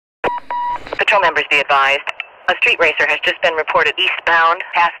Patrol members be advised. A street racer has just been reported eastbound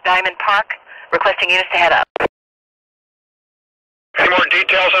past Diamond Park, requesting units to head up. Any more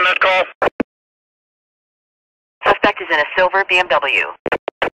details on that call? Suspect is in a silver BMW.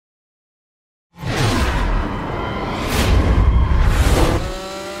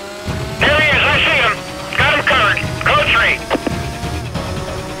 There he is, I see him. Got him covered. Code 3.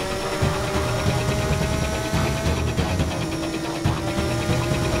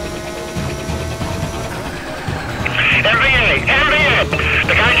 MVA!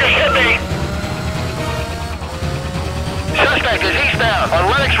 The guy just hit me! Suspect is eastbound on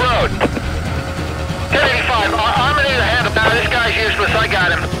Lennox Road. 1085, I'm gonna need a hand. This guy's useless, I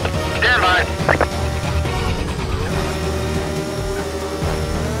got him. Stand by.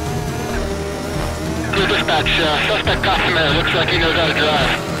 Good dispatch, suspect got him there. Looks like he knows how to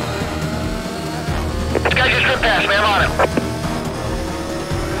drive. This guy just ripped past me, I'm on him.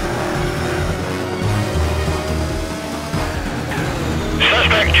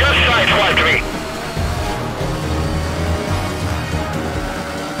 Suspect just sideswiped me.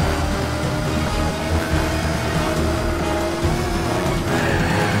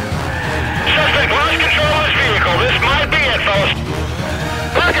 Suspect lost control of his vehicle. This might be it, fellas.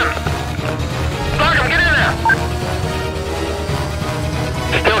 Park him! Park him, get in there!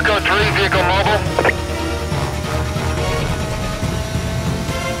 Still code 3, vehicle mobile.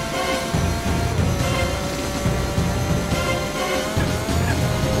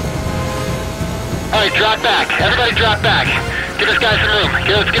 Alright, drop back. Everybody drop back. Give this guy some room.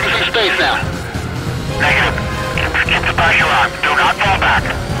 Let's give him some space now. Negative. Keep the pressure on. Do not fall back.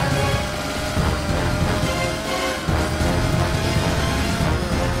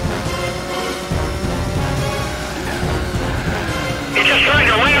 He's just trying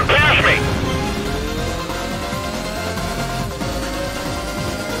to land past me.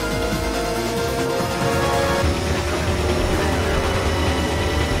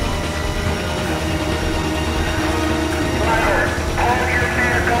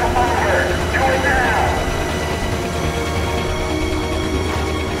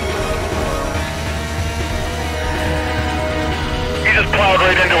 Plowed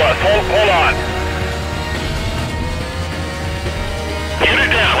right into us. Hold on. Unit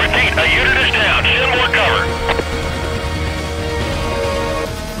down. Repeat, a unit is down. Send more cover.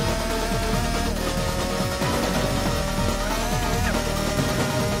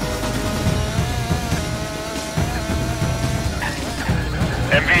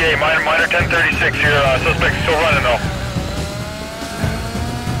 MVA, minor 1036 here. Suspect still running though.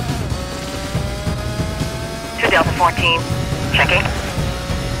 2 Delta 14. Checking.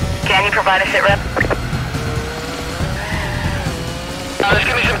 Can you provide a sit rep? Just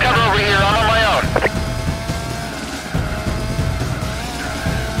give me some cover over here. I'm on my own.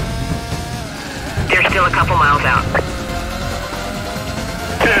 They're still a couple miles out.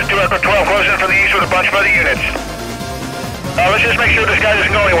 This is 2 Echo 12, closing from the east with a bunch of other units. Let's just make sure this guy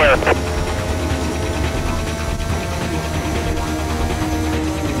doesn't go anywhere.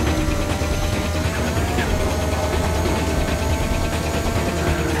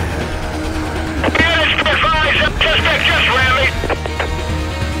 Suspect just ran me.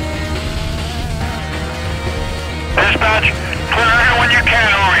 Dispatch, clear everyone you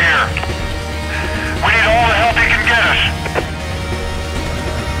can over here. We need all the help you can get us.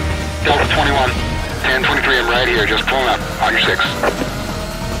 Delta 21, 1023, I'm right here, just pulling up on your 6.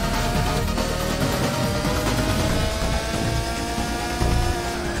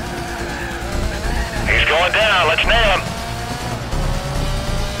 He's going down, let's nail him.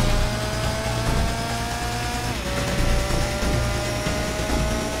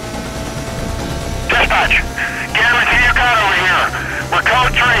 Dispatch, get everything you got over here. We're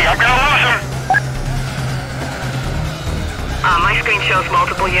code 3. I'm gonna lose him. My screen shows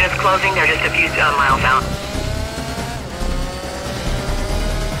multiple units closing. They're just a few miles out.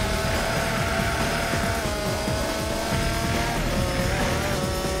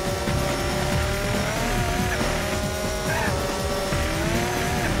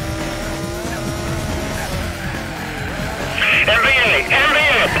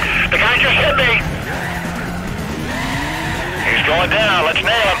 MVA! The guy just hit me! He's going down, let's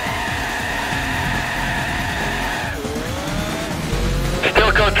nail him.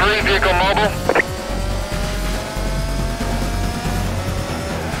 Still code 3, vehicle mobile.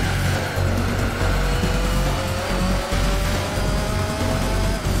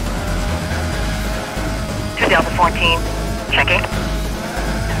 Delta 14. Checking.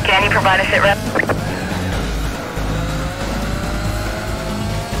 Can you provide a sit rep?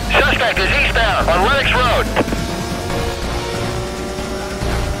 Suspect is eastbound on Lennox Road.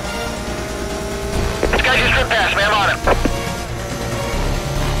 Good pass, ma'am, on it.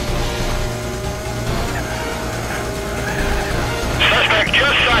 Suspect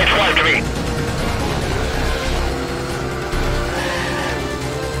just sideswiped me.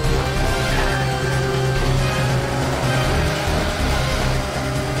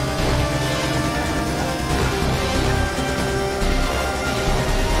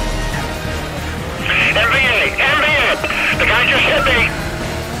 MVA! The guy just hit me!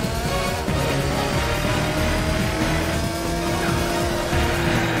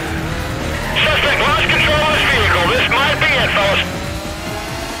 Suspect lost control of his vehicle. This might be it, fellas.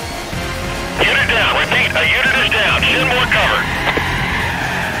 Unit down. Repeat, a unit is down. Send more cover.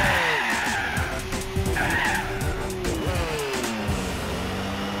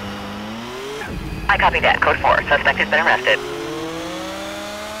 I copy that. Code 4. Suspect has been arrested.